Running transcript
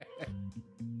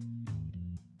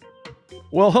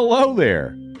Well, hello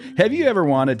there. Have you ever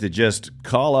wanted to just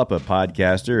call up a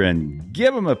podcaster and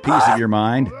give them a piece of your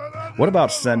mind? What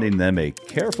about sending them a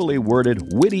carefully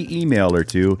worded, witty email or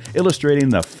two illustrating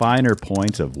the finer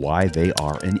points of why they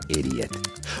are an idiot?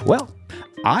 Well,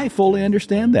 I fully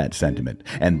understand that sentiment,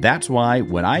 and that's why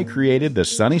when I created The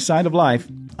Sunny Side of Life,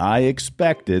 I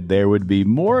expected there would be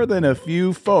more than a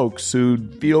few folks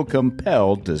who'd feel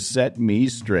compelled to set me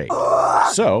straight.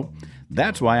 So,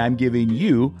 that's why I'm giving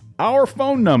you our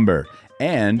phone number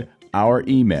and our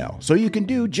email, so you can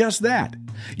do just that.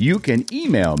 You can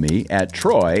email me at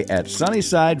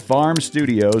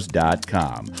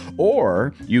troy@sunnysidefarmstudios.com,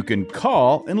 or you can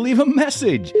call and leave a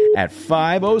message at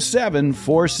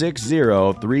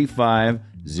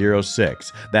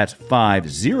 507-460-3506. That's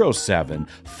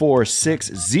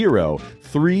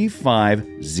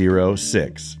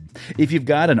 507-460-3506. If you've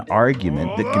got an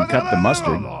argument that can cut the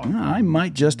mustard, I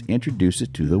might just introduce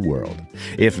it to the world.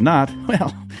 If not,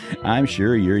 well, I'm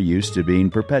sure you're used to being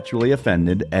perpetually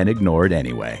offended and ignored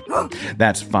anyway.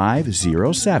 That's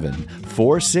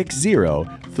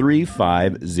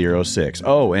 507-460-3506.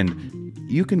 Oh, and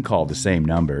you can call the same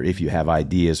number if you have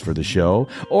ideas for the show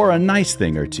or a nice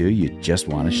thing or two you just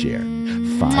want to share.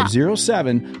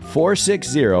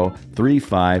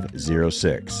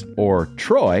 507-460-3506. Or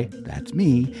Troy, that's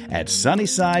me, at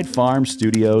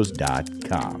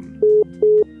sunnysidefarmstudios.com.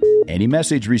 Any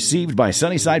message received by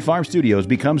Sunnyside Farm Studios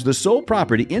becomes the sole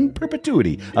property in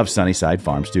perpetuity of Sunnyside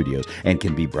Farm Studios and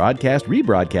can be broadcast,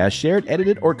 rebroadcast, shared,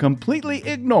 edited, or completely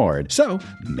ignored. So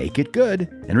make it good.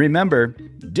 And remember,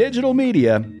 digital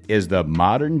media is the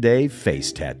modern day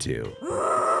face tattoo.